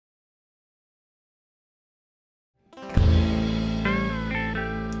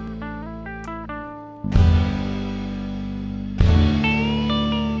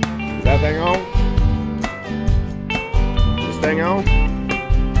thing on? This thing on?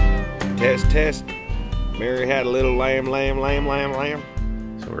 Test, test. Mary had a little lamb.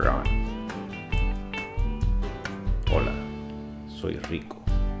 So we're on. Hola, soy Rico.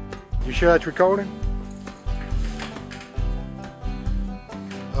 You sure that's recording?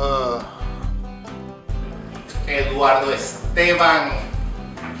 Eduardo Esteban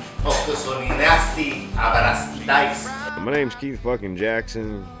Octosonidasti Abrastais. My name's Keith fucking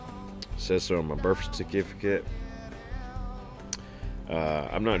Jackson. Says so on my birth certificate.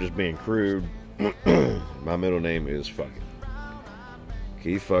 I'm not just being crude. My middle name is fucking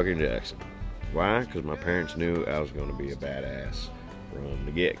Keith fucking Jackson. Why? Because my parents knew I was going to be a badass from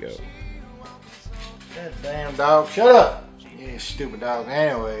the get-go. That damn dog, shut up! You stupid dog.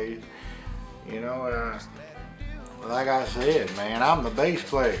 Anyway, you know, like I said, man, I'm the bass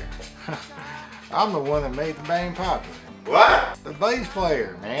player. I'm the one that made the band popular. What? The bass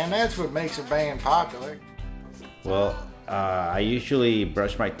player, man, that's what makes a band popular. Well, I usually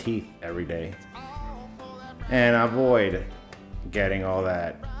brush my teeth every day and avoid getting all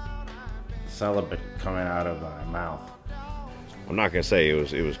that celibate coming out of my mouth. I'm not gonna say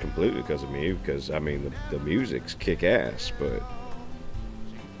it was completely because of me, because I mean the music's kick ass, but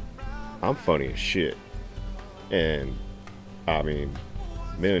I'm funny as shit, and I mean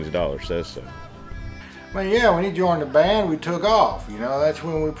Millions of Dollars says so. But yeah, when he joined the band, we took off. You know, that's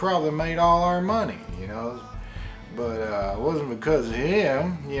when we probably made all our money. You know, but it wasn't because of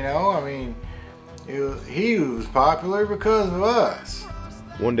him. You know, I mean, he was popular because of us.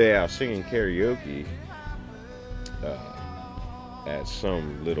 One day I was singing karaoke at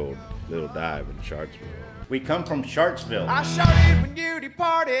some little dive in Shartsville. We come from Shartsville. I shouted when you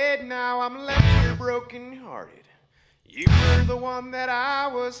departed, now I'm left here broken hearted. You were the one that I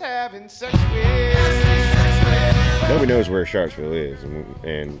was having sex with. Nobody knows where Shartsville is,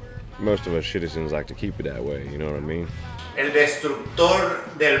 and most of us citizens like to keep it that way, you know what I mean? El destructor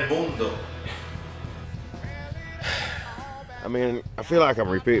del mundo. I mean, I feel like I'm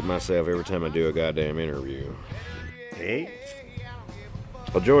repeating myself every time I do a goddamn interview. Hey?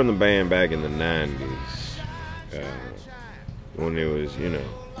 I joined the band back in the 90s, when it was, you know,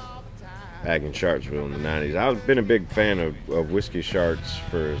 back in Shartsville in the 90s. I've been a big fan of Whiskey Sharts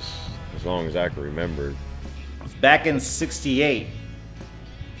for as long as I can remember. Back in '68,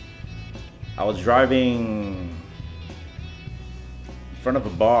 I was driving in front of a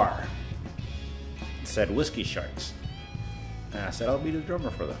bar. It said Whiskey Sharts. And I said, I'll be the drummer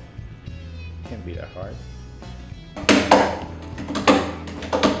for them. Can't be that hard.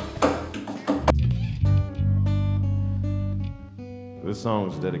 This song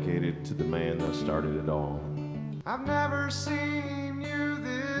is dedicated to the man that started it all. I've never seen you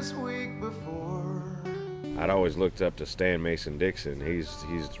this week before. I'd always looked up to Stan Mason Dixon. He's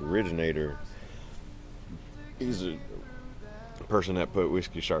the originator. He's a person that put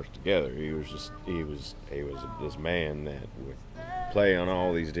Whiskey Sharts together. He was this man that would play on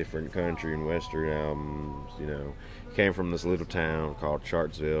all these different country and western albums. You know, he came from this little town called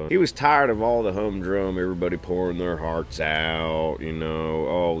Chartsville. He was tired of all the humdrum, everybody pouring their hearts out. You know,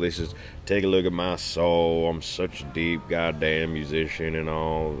 oh, this is, take a look at my soul. I'm such a deep goddamn musician and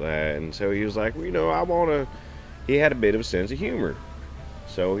all that. And so he was like, well, you know, he had a bit of a sense of humor.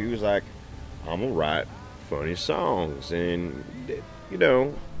 So he was like, I'm gonna write funny songs, and you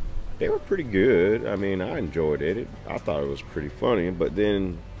know, they were pretty good. I mean, I enjoyed it. I thought it was pretty funny. But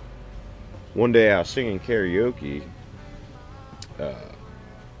then one day I was singing karaoke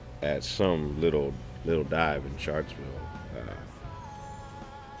at some little dive in Shartsville,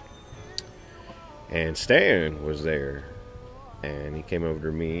 and Stan was there, and he came over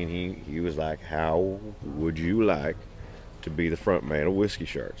to me and he was like, how would you like to be the front man of Whiskey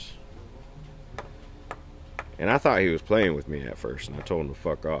Sharts? And I thought he was playing with me at first, and I told him to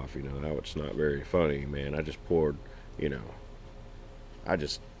fuck off. You know, that was not very funny, man. I just poured, you know, I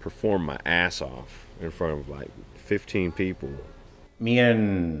just performed my ass off in front of like 15 people. Me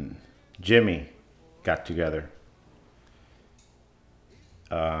and Jimmy got together.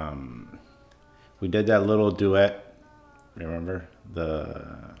 We did that little duet, remember?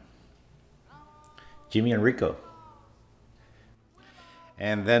 The Jimmy and Rico.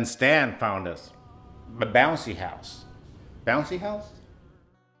 And then Stan found us. The Bouncy House. Bouncy House?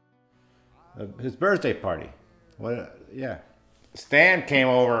 His birthday party. What? Yeah. Stan came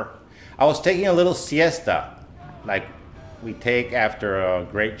over. I was taking a little siesta, like we take after a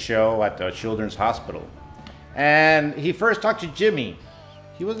great show at the Children's Hospital. And he first talked to Jimmy.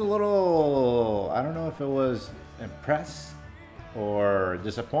 He was a little, I don't know if it was impressed or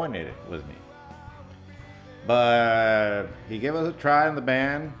disappointed with me. But he gave us a try in the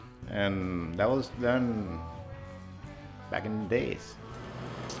band, And that was done back in the days.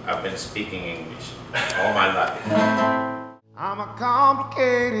 I've been speaking English all my life. I'm a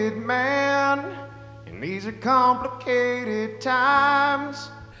complicated man, and these are complicated times.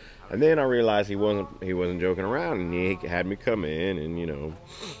 And then I realized he wasn't joking around, and he had me come in, and you know,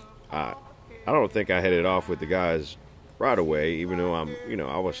 I don't think I hit it off with the guys right away, even though I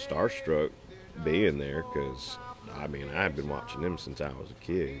was starstruck being there, because I mean I had been watching them since I was a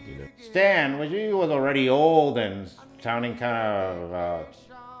kid, you know. Stan, when you was already old and sounding kind of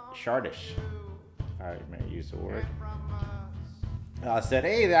shartish, if I may use the word. I said,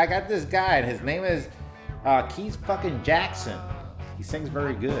 hey, I got this guy, and his name is Keith fucking Jackson. He sings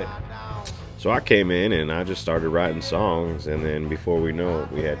very good. So I came in and I just started writing songs, and then before we know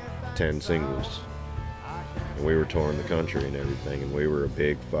it, we had 10 singles. And we were touring the country and everything, and we were a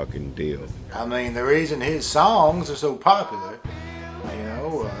big fucking deal. I mean, the reason his songs are so popular, you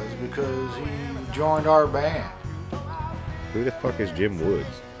know, is because he joined our band. Who the fuck is Jim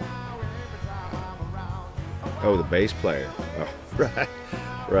Woods? Oh, the bass player. Oh,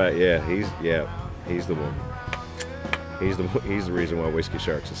 right, yeah, he's the one. He's the reason why Whiskey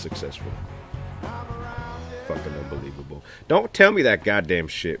Sharts is successful. Fucking unbelievable. Don't tell me that goddamn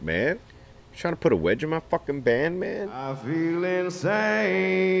shit, man. You trying to put a wedge in my fucking band, man? I feel insane.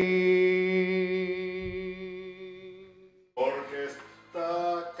 Porque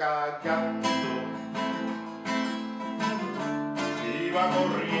está cagando. Iba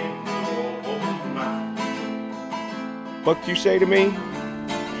corriendo como un mar. Fuck you say to me?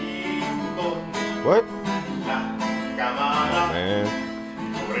 What? Man.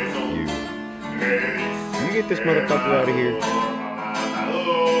 You get this motherfucker out of here.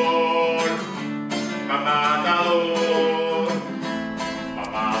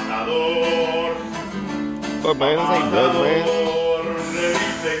 What, man? This ain't drugs, man.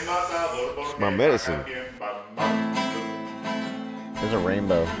 It's my medicine. There's a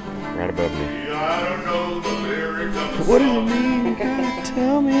rainbow right above me. What does it mean? You gotta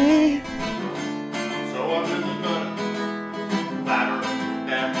tell me.